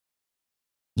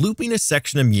Looping a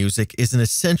section of music is an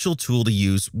essential tool to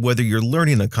use whether you're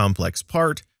learning a complex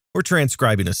part or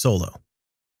transcribing a solo.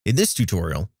 In this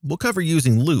tutorial, we'll cover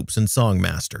using loops in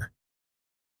Songmaster.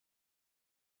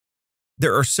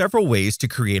 There are several ways to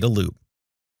create a loop.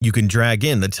 You can drag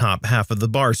in the top half of the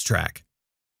bars track.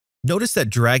 Notice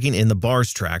that dragging in the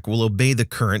bars track will obey the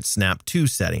current Snap to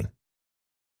setting.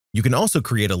 You can also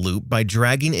create a loop by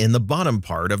dragging in the bottom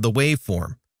part of the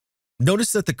waveform.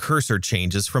 Notice that the cursor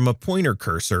changes from a pointer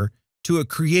cursor to a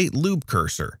Create Loop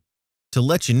cursor to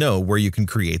let you know where you can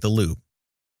create the loop.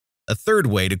 A third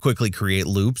way to quickly create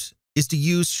loops is to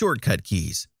use shortcut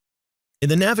keys. In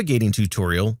the navigating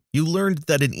tutorial, you learned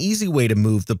that an easy way to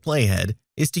move the playhead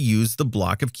is to use the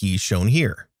block of keys shown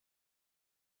here.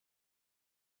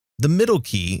 The middle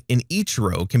key in each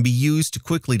row can be used to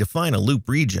quickly define a loop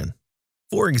region.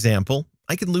 For example,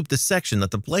 I can loop the section that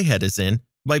the playhead is in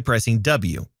by pressing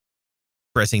W.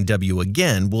 Pressing W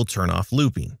again will turn off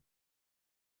looping.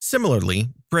 Similarly,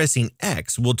 pressing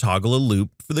X will toggle a loop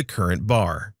for the current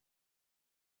bar.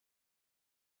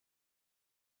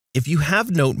 If you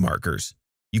have note markers,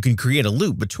 you can create a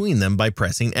loop between them by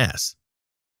pressing S.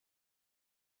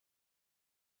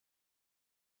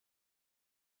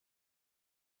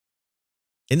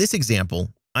 In this example,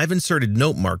 I've inserted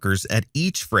note markers at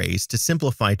each phrase to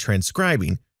simplify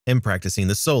transcribing and practicing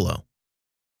the solo.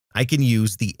 I can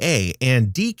use the A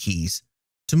and D keys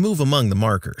to move among the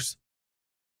markers.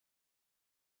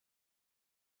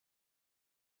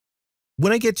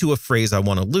 When I get to a phrase I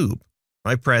want to loop,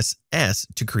 I press S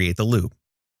to create the loop.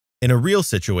 In a real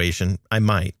situation, I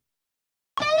might.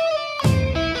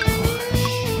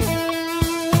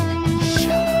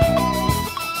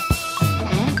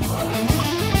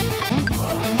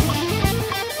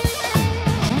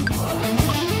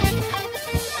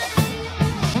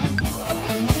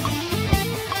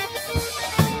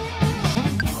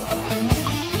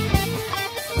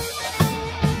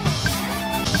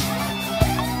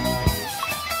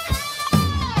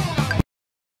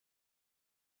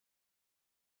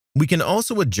 We can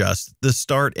also adjust the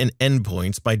start and end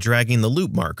points by dragging the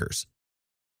loop markers.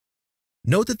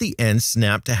 Note that the ends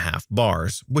snap to half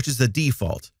bars, which is the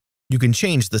default. You can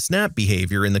change the snap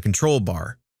behavior in the control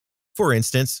bar. For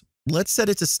instance, let's set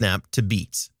it to snap to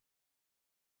beats.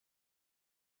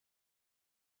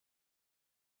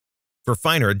 For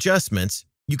finer adjustments,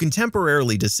 you can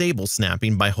temporarily disable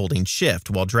snapping by holding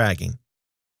Shift while dragging.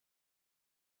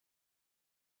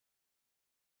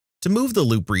 To move the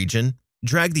loop region,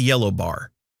 drag the yellow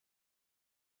bar.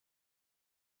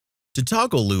 To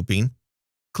toggle looping,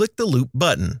 click the loop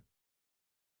button.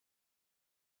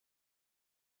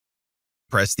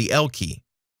 Press the L key.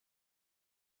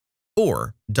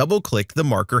 Or double-click the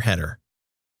marker header.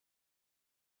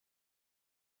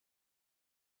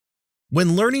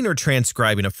 When learning or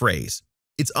transcribing a phrase,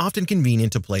 it's often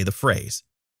convenient to play the phrase,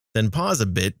 then pause a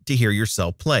bit to hear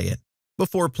yourself play it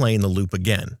before playing the loop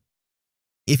again.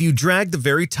 If you drag the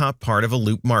very top part of a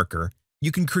loop marker,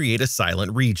 you can create a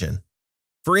silent region.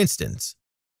 For instance,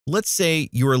 let's say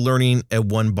you are learning a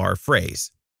one-bar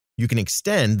phrase. You can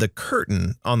extend the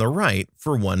curtain on the right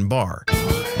for one bar.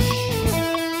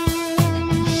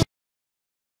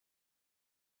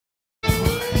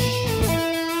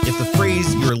 If the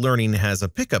phrase you're learning has a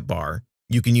pickup bar,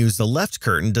 you can use the left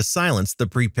curtain to silence the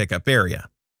pre-pickup area.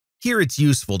 Here it's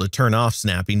useful to turn off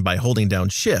snapping by holding down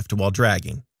Shift while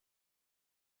dragging.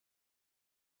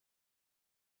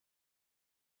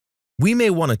 We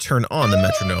may want to turn on the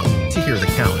metronome to hear the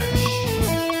counter.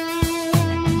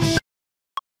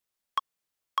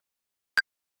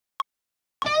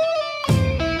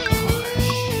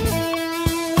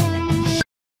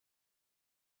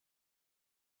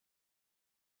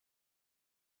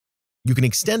 You can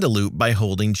extend a loop by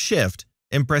holding Shift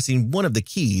and pressing one of the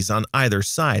keys on either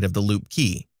side of the loop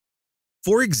key.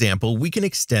 For example, we can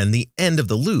extend the end of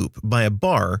the loop by a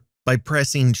bar by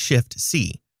pressing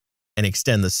Shift-C. And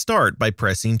extend the start by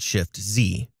pressing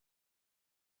Shift-Z.